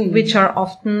therapists, which are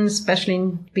often, especially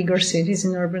in bigger cities,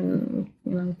 in urban,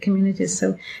 communities.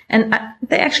 So, and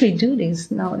they actually do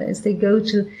this nowadays. They go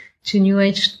to New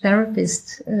Age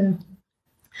therapists.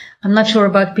 I'm not sure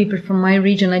about people from my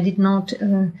region. I did not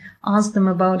ask them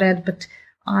about that, but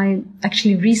I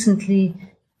actually recently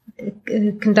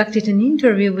conducted an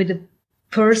interview with a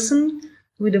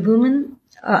woman,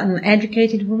 an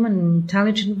educated woman, an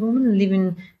intelligent woman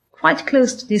living quite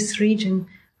close to this region,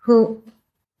 who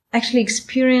actually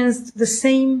experienced the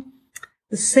same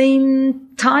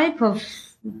type of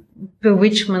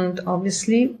bewitchment,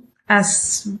 obviously,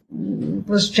 as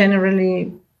was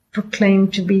generally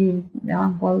proclaimed to be,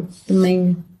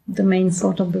 the main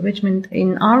sort of bewitchment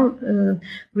in our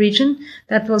region.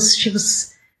 That was,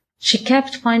 she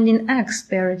kept finding eggs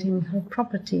buried in her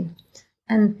property,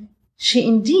 and she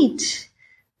indeed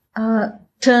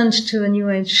turned to a New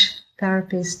Age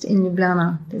therapist in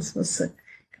Ljubljana. This was a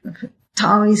kind of a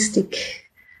Taoistic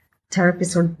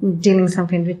therapist, or dealing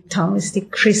something with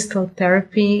Taoistic crystal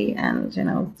therapy, and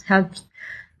helped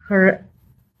her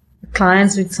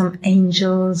clients with some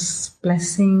angels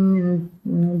blessing,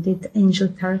 and did angel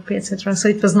therapy, etc. So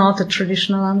it was not a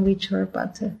traditional unwitcher,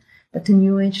 but a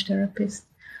New Age therapist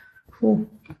who,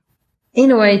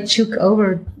 in a way, took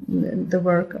over the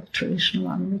work of traditional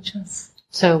unwitchers.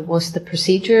 So was the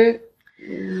procedure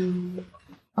the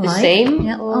same?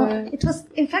 Yeah. It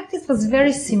was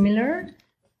very similar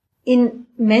in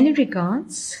many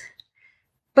regards,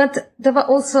 but there were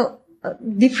also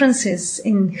differences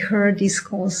in her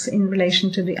discourse in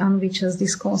relation to the unwitcher's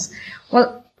discourse.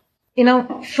 Well,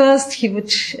 first he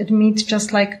would admit,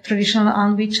 just like traditional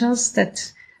unwitchers,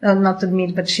 that not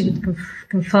admit, but she would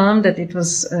confirm that it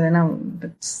was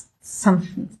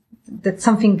that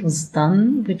something was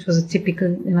done, which was a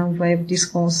typical way of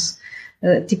discourse,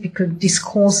 typical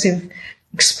discursive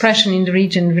expression in the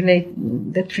region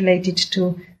that related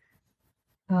to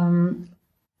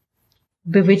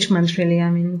bewitchment, really. I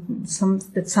mean,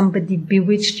 that somebody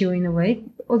bewitched you in a way.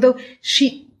 Although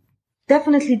she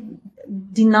definitely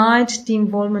denied the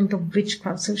involvement of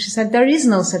witchcraft. So she said there is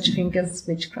no such thing as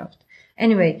witchcraft.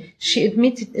 Anyway, she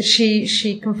admitted,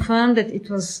 she confirmed that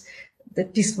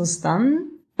this was done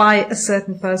by a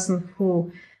certain person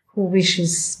who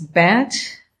wishes bad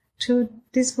to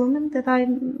this woman that I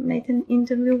made an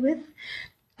interview with.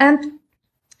 And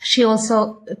she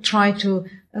also tried to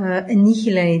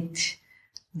annihilate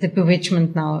the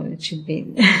bewitchment. Now it should be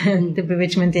the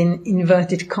bewitchment in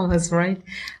inverted commas, right?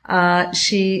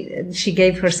 She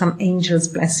gave her some angels'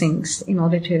 blessings in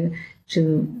order to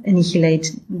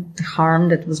annihilate the harm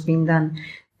that was being done.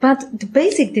 But the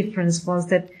basic difference was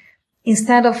that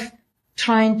instead of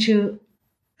trying to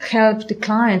help the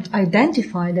client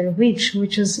identify their witch,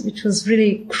 which was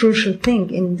really crucial thing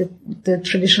in the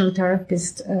traditional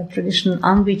therapist, traditional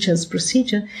unwitcher's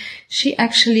procedure, she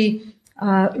actually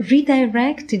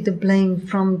redirected the blame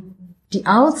from the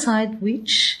outside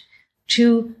witch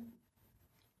to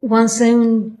one's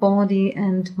own body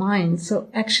and mind. So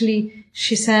actually,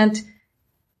 she said,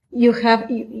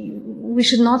 we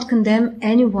should not condemn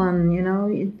anyone,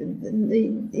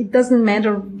 it doesn't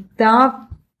matter. There are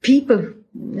people,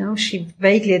 she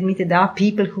vaguely admitted there are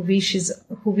people who wish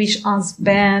us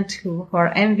bad, who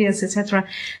are envious, etc.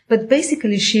 But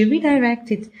basically, she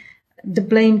redirected the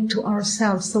blame to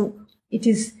ourselves. So it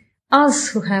is us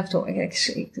who have to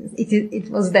actually, it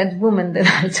was that woman that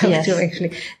I talked to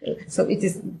actually. So it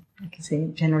is, I can say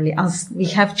generally us. We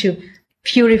have to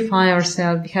purify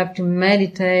ourselves. We have to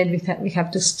meditate. We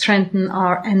have to strengthen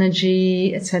our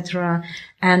energy, etc.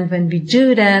 And when we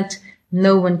do that,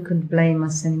 no one could blame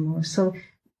us anymore. So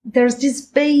there's this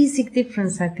basic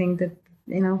difference, I think, that,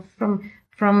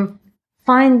 from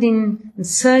finding and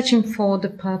searching for the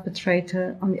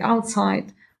perpetrator on the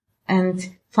outside and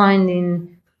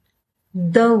finding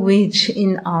the witch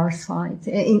in our side,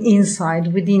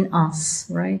 inside, within us,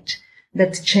 right?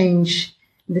 The change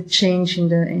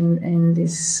in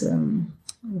this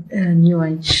New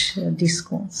Age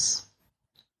discourse.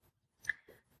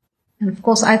 And of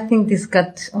course, I think this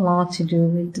got a lot to do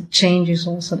with the changes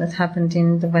also that happened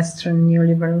in the Western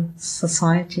neoliberal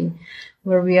society,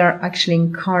 where we are actually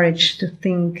encouraged to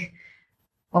think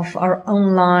of our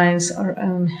own lives, our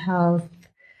own health,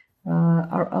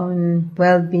 our own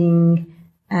well-being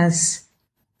as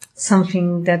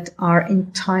something that are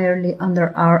entirely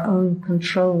under our own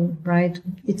control, right?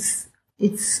 It's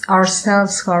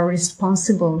ourselves who are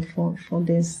responsible for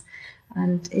this.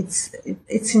 And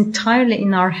it's entirely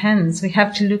in our hands. We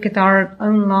have to look at our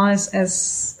own lives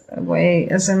as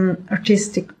an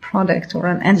artistic product or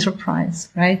an enterprise,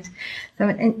 right? So,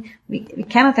 and we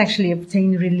cannot actually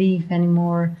obtain relief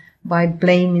anymore by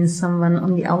blaming someone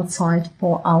on the outside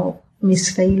for our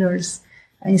misfailures.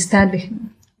 Instead,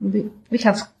 we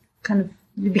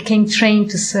became trained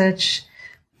to search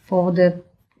for the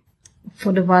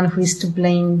one who is to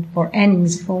blame for any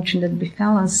misfortune that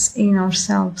befell us in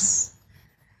ourselves.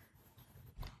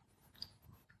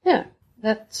 Yeah,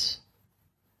 that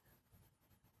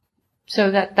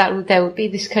would be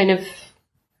this kind of,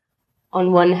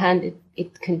 on one hand,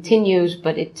 it continues,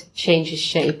 but it changes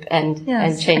shape and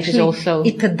changes actually, also.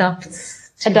 It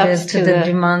adapts to the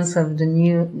demands of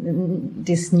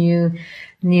this new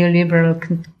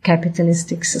neoliberal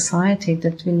capitalistic society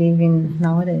that we live in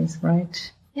nowadays,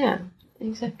 right? Yeah,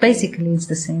 exactly. Basically, it's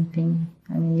the same thing.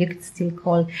 I mean, you can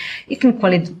call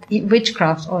it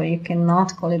witchcraft, or you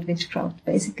cannot call it witchcraft.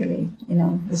 Basically,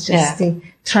 it's just the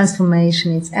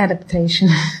transformation, it's adaptation,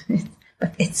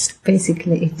 but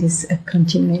it is a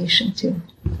continuation too.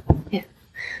 Yeah.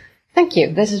 Thank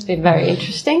you. This has been very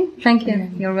interesting. Thank you.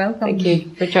 You're welcome. Thank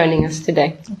you for joining us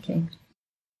today. Okay.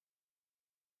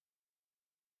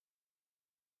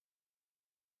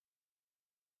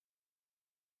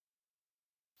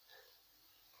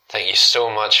 Thank you so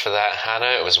much for that,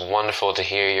 Hannah. It was wonderful to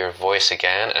hear your voice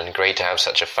again, and great to have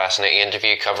such a fascinating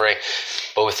interview covering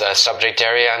both a subject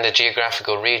area and a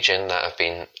geographical region that have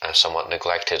been somewhat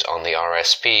neglected on the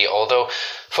RSP. Although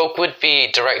folk would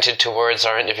be directed towards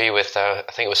our interview with, I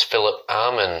think it was Philip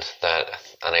Ammon,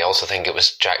 and I also think it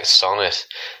was Jack Sonnet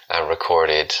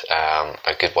recorded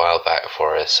a good while back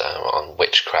for us on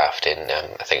witchcraft in,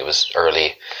 I think it was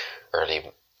early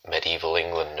medieval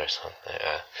England or something.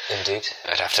 Indeed.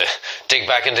 I'd have to dig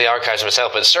back into the archives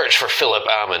myself, but search for Philip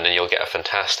Ammon and you'll get a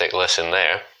fantastic listen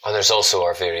there. And there's also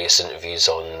our various interviews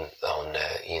on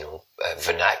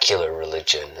vernacular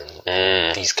religion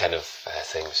and these kind of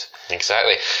things.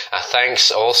 Exactly.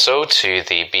 Thanks also to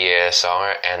the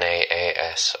BASR,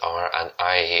 NAASR and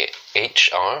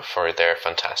IHR for their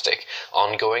fantastic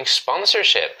ongoing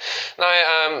sponsorship.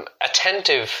 Now,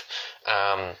 attentive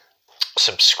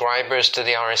subscribers to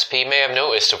the RSP may have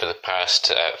noticed over the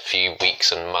past few weeks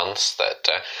and months that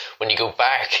when you go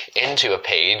back into a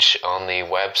page on the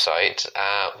website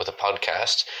with a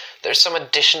podcast, there's some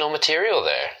additional material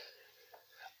there.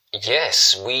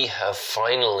 Yes, we have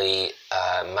finally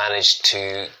managed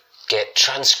to get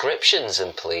transcriptions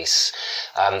in place.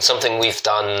 Something we've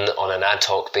done on an ad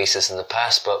hoc basis in the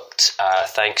past, but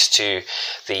thanks to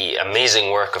the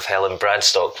amazing work of Helen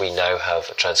Bradstock, we now have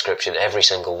a transcription every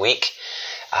single week,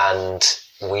 and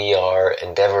we are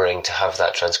endeavouring to have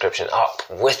that transcription up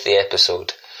with the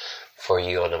episode for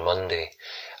you on a Monday.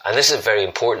 And this is a very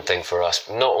important thing for us,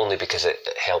 not only because it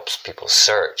helps people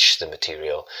search the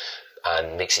material,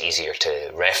 and makes it easier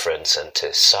to reference and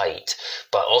to cite,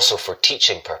 but also for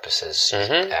teaching purposes.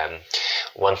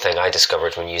 One thing I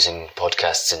discovered when using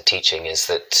podcasts in teaching is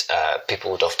that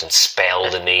people would often spell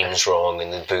the names wrong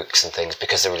in the books and things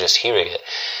because they were just hearing it.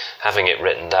 Having it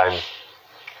written down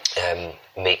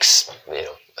makes,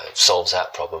 solves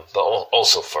that problem, but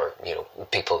also for,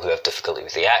 people who have difficulty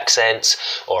with the accents,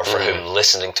 or for whom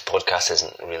listening to podcasts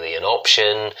isn't really an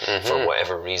option for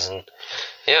whatever reason.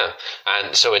 Yeah,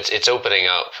 and so it's opening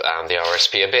up the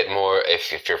RSP a bit more.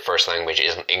 If your first language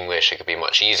isn't English, it could be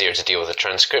much easier to deal with the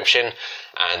transcription,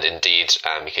 and indeed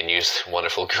you can use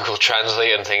wonderful Google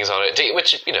Translate and things on it,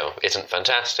 which isn't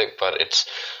fantastic, but it's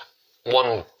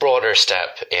one broader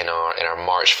step in our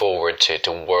march forward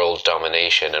to world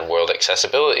domination and world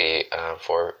accessibility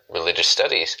for religious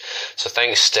studies. So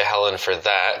thanks to Helen for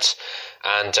that.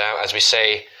 And as we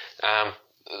say,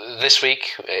 this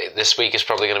week is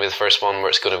probably going to be the first one where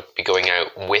it's going to be going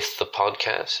out with the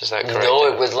podcast. Is that correct? No,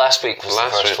 last week was the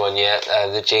first one. Yeah,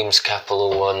 the James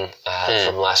Capello one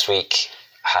from last week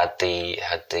had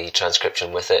the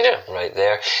transcription with it right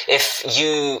there. If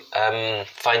you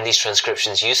find these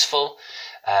transcriptions useful,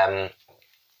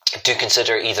 do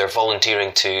consider either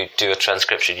volunteering to do a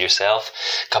transcription yourself.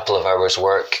 A couple of hours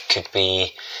work could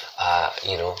be a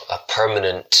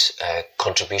permanent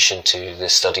contribution to the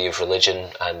study of religion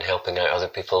and helping out other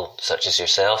people such as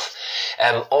yourself,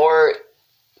 or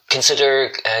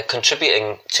consider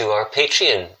contributing to our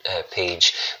Patreon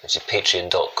page, which is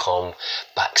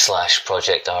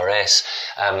patreon.com/projectrs.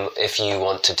 If you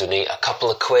want to donate a couple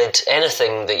of quid,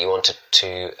 anything that you want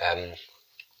to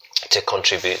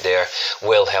contribute there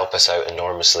will help us out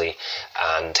enormously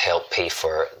and help pay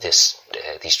for these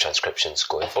transcriptions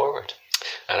going forward.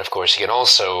 And of course, you can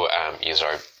also use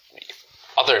our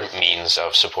other means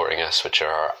of supporting us, which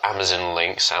are our Amazon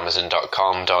links,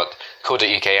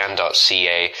 amazon.com.co.uk and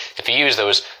 .ca. If you use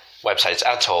those websites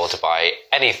at all to buy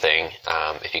anything,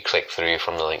 if you click through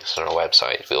from the links on our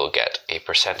website, we'll get a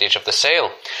percentage of the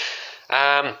sale.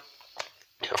 Of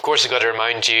course, I've got to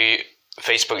remind you,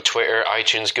 Facebook, Twitter,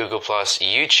 iTunes, Google+,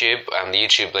 YouTube, and the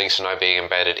YouTube links are now being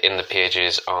embedded in the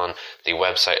pages on the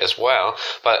website as well.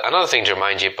 But another thing to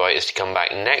remind you about is to come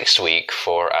back next week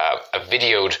for a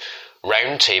videoed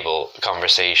roundtable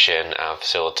conversation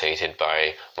facilitated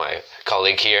by my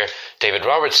colleague here, David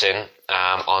Robertson,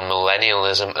 on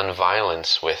millennialism and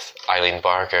violence with Eileen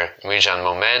Barker, Mujan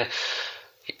Momen,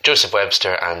 Joseph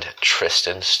Webster, and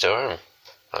Tristan Sturm.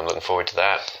 I'm looking forward to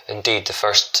that. Indeed, the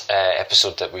first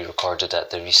episode that we recorded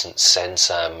at the recent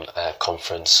Sensam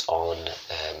conference on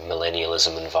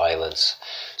millennialism and violence.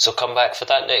 So come back for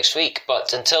that next week.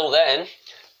 But until then,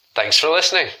 thanks for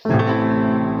listening.